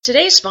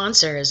Today's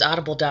sponsor is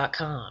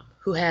Audible.com,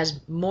 who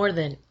has more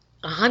than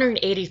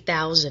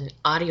 180,000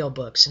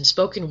 audiobooks and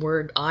spoken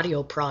word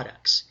audio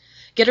products.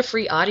 Get a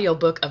free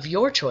audiobook of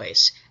your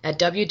choice at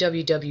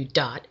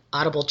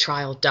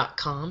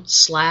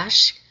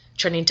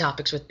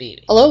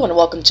www.audibletrial.com/trendingtopicswithbb. Hello and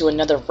welcome to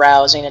another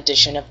rousing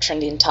edition of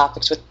Trending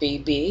Topics with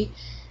BB.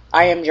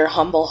 I am your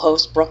humble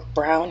host, Brooke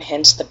Brown,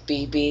 hence the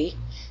BB.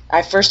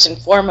 I first and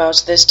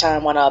foremost this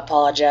time want to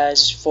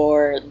apologize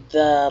for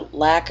the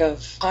lack of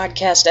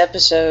podcast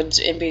episodes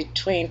in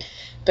between.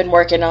 Been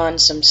working on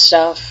some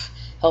stuff,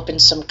 helping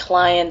some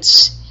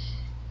clients,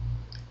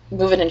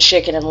 moving and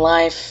shaking in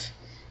life.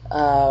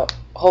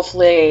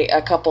 Hopefully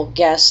a couple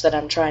guests that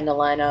I'm trying to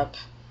line up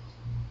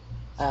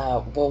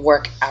will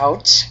work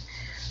out.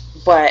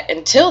 But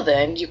until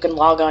then, you can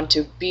log on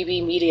to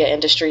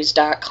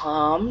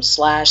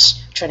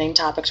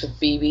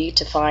bbmediaindustries.com/trendingtopicswithbb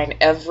to find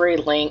every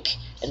link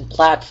and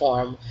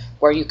platform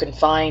where you can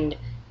find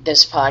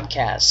this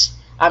podcast.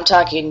 I'm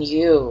talking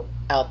you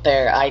out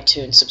there,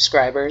 iTunes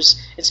subscribers.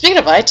 And speaking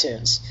of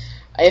iTunes,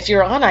 if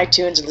you're on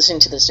iTunes and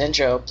listening to this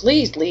intro,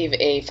 please leave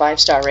a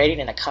 5-star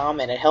rating and a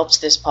comment. It helps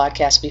this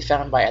podcast be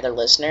found by other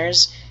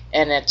listeners,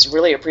 and it's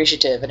really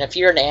appreciative. And if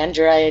you're an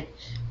Android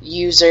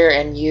user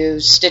and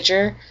use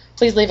Stitcher,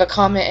 please leave a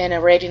comment and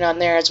a rating on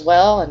there as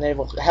well, and it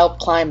will help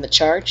climb the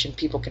charts and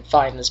people can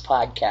find this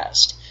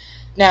podcast.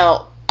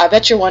 Now, I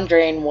bet you're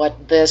wondering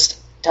what this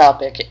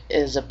topic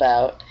is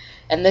about,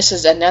 and this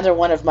is another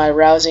one of my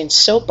rousing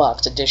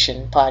soapbox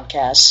edition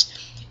podcasts,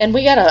 and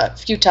we got a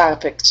few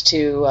topics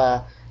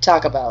to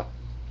talk about.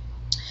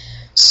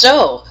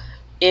 So,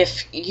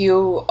 if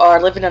you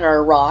are living under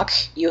a rock,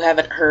 you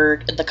haven't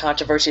heard the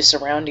controversy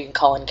surrounding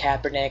Colin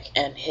Kaepernick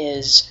and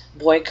his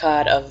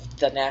boycott of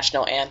the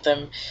national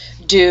anthem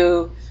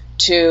due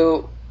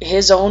to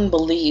his own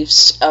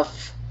beliefs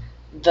of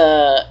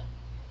the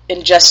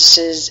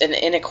injustices and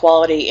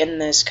inequality in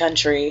this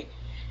country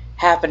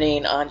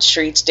happening on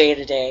streets day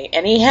to day.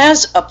 And he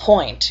has a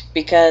point,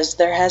 because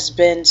there has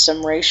been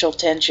some racial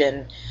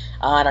tension,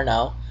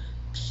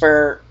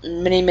 for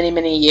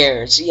many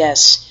years.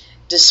 Yes,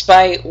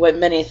 despite what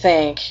many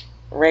think,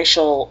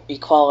 racial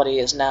equality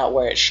is not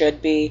where it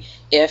should be.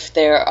 If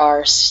there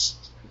are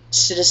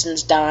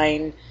citizens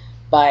dying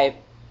by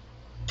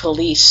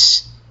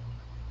police,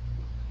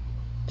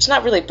 it's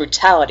not really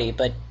brutality,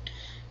 but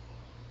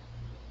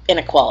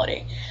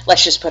inequality.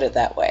 Let's just put it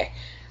that way.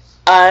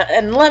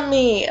 And let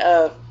me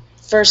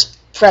first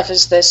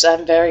preface this,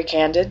 I'm very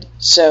candid,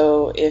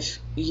 so if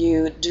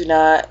you do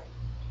not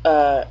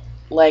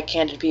like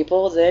candid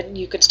people, then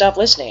you can stop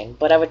listening,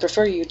 but I would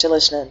prefer you to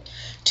listen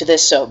to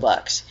this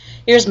soapbox.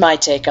 Here's my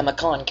take on the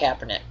Colin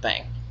Kaepernick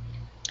thing.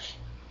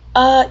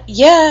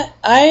 Yeah,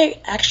 I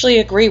actually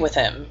agree with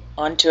him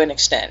to an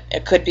extent.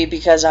 It could be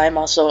because I'm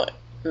also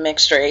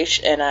mixed race,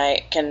 and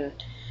I can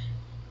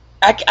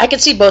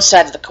see both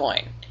sides of the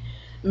coin.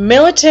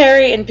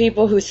 Military and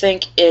people who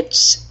think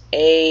it's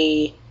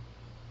a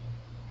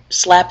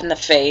slap in the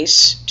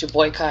face to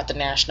boycott the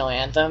national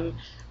anthem,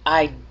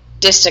 I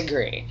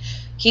disagree.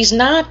 He's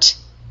not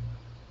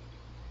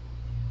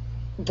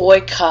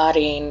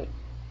boycotting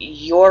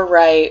your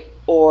right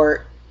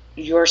or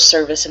your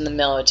service in the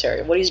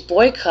military. What he's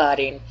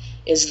boycotting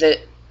is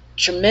the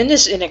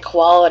tremendous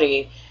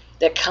inequality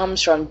that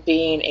comes from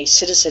being a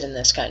citizen in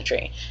this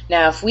country.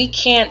 Now, if we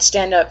can't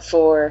stand up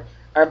for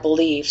our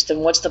beliefs, then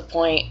what's the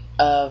point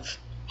of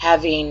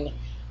having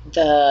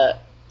the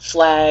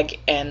flag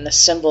and the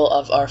symbol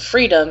of our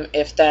freedom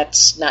if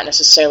that's not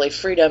necessarily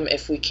freedom,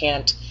 if we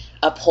can't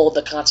uphold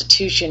the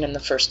Constitution and the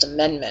First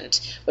Amendment,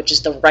 which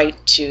is the right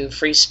to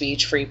free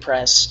speech, free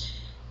press,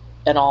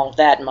 and all of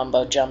that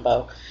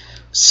mumbo-jumbo.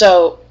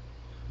 So,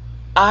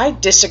 I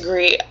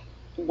disagree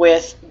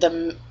with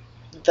the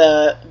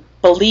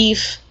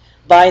belief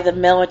by the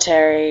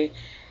military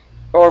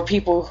or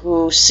people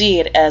who see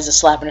it as a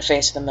slap in the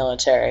face of the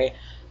military.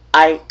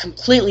 I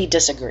completely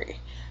disagree.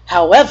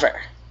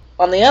 However,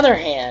 on the other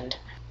hand,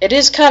 it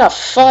is kind of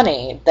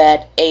funny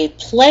that a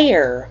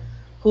player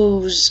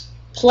whose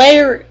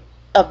player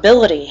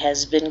ability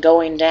has been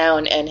going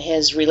down and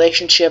his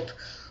relationship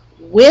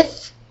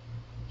with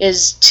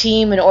his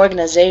team and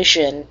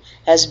organization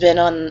has been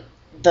on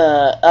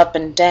the up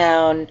and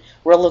down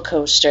roller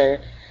coaster,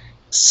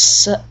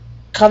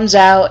 comes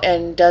out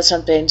and does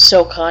something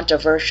so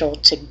controversial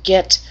to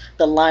get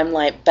the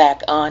limelight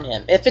back on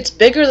him. If it's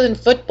bigger than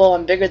football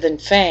and bigger than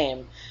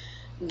fame,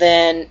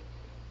 then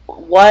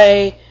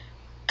why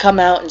come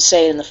out and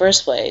say it in the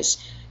first place?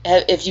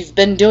 If you've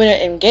been doing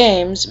it in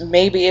games,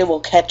 maybe it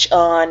will catch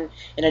on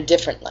in a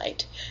different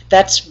light.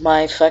 That's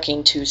my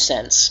fucking 2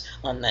 cents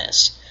on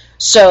this.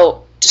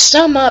 So, to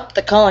sum up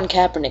the Colin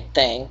Kaepernick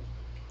thing,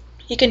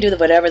 he can do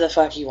whatever the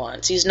fuck he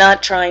wants. He's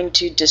not trying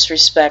to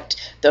disrespect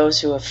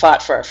those who have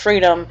fought for our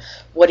freedom.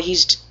 What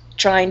he's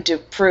trying to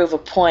prove a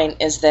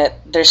point is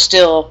that there's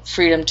still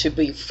freedom to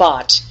be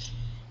fought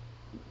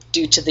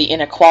due to the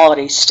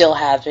inequality still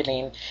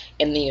happening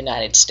in the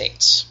United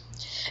States.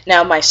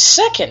 Now, my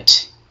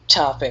second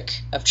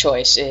topic of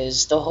choice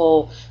is the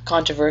whole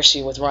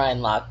controversy with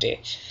Ryan Lochte.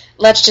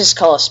 let's just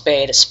call a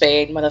spade,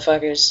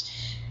 motherfuckers.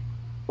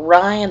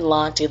 Ryan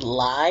Lochte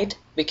lied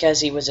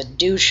because he was a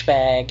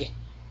douchebag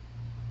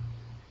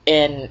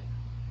in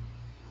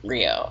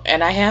Rio.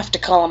 And I have to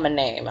call him a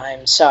name,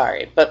 I'm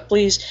sorry. But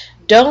please,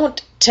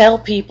 don't tell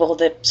people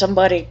that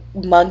somebody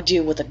mugged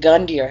you with a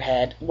gun to your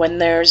head when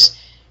there's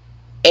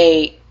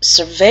a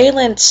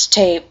surveillance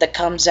tape that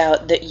comes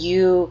out that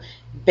you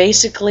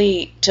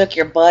basically took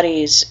your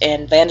buddies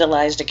and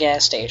vandalized a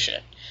gas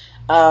station.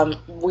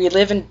 We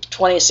live in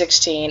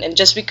 2016, and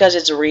just because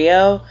it's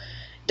Rio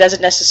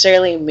doesn't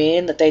necessarily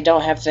mean that they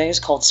don't have things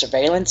called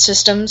surveillance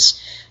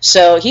systems.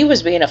 So he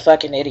was being a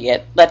fucking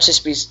idiot. Let's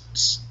just be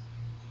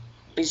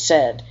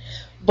said.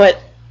 But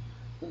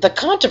the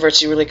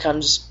controversy really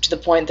comes to the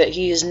point that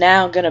he is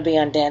now going to be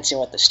on Dancing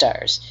with the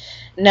Stars.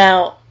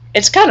 Now,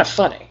 it's kind of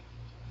funny.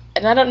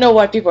 And I don't know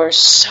why people are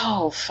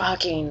so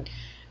fucking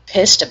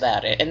pissed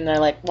about it. And they're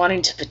like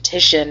wanting to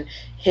petition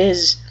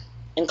his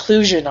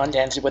inclusion on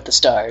Dancing with the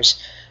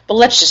Stars. But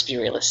let's just be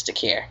realistic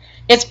here.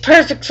 It's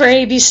perfect for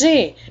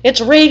ABC.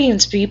 It's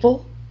ratings,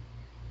 people.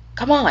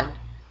 Come on.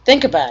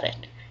 Think about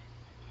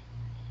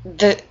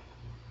it.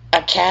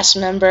 A cast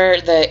member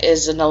that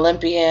is an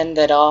Olympian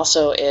that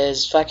also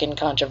is fucking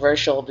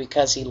controversial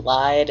because he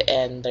lied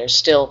and there's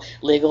still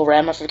legal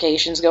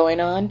ramifications going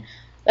on.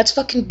 That's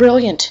fucking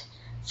brilliant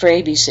for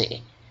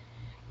ABC.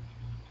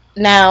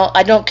 Now,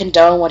 I don't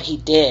condone what he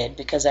did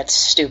because that's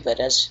stupid,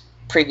 as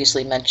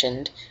previously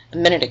mentioned a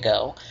minute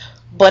ago.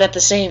 But at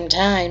the same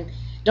time,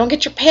 don't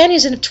get your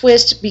panties in a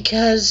twist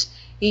because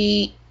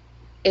he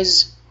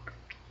is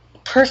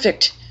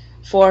perfect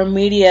for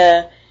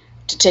media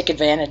to take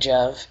advantage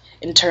of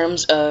in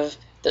terms of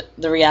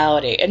the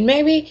reality. And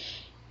maybe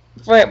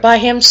by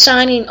him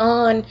signing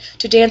on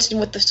to Dancing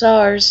with the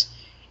Stars,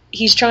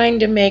 he's trying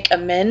to make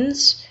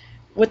amends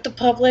with the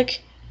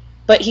public,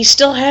 but he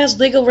still has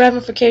legal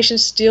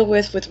ramifications to deal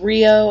with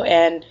Rio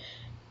and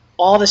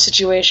all the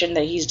situation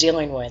that he's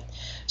dealing with.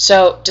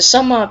 So, to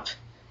sum up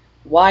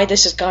why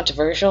this is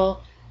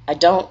controversial, I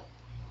don't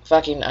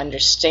fucking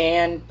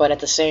understand, but at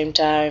the same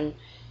time,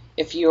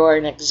 if you're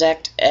an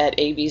exec at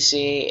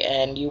ABC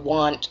and you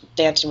want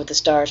Dancing with the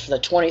Stars for the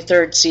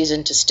 23rd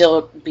season to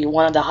still be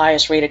one of the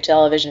highest rated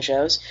television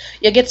shows,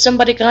 you get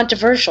somebody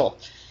controversial.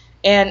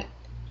 And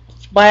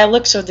by the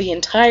looks of the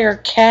entire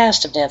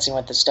cast of Dancing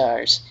with the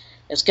Stars,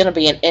 it's going to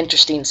be an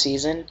interesting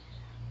season,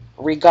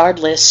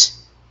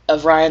 regardless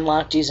of Ryan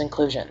Lochte's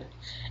inclusion.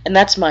 And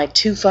that's my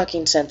 2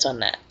 fucking cents on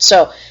that.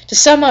 So, to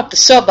sum up the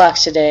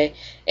soapbox today,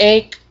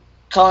 A,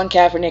 Colin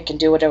Kaepernick can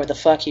do whatever the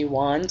fuck he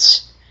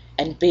wants,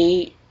 and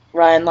B,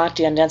 Ryan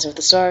Lochte on Dancing with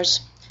the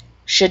Stars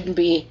shouldn't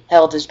be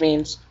held as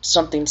being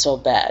something so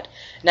bad.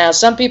 Now,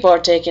 some people are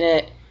taking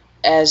it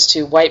as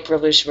to white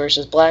privilege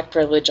versus black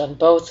privilege on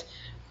both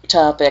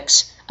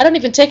topics. I don't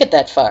even take it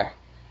that far.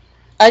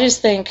 I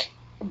just think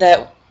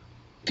that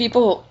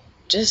people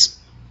just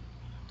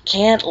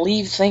can't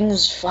leave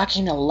things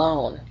fucking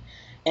alone.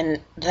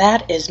 And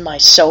that is my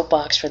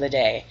soapbox for the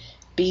day.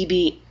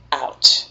 BB out.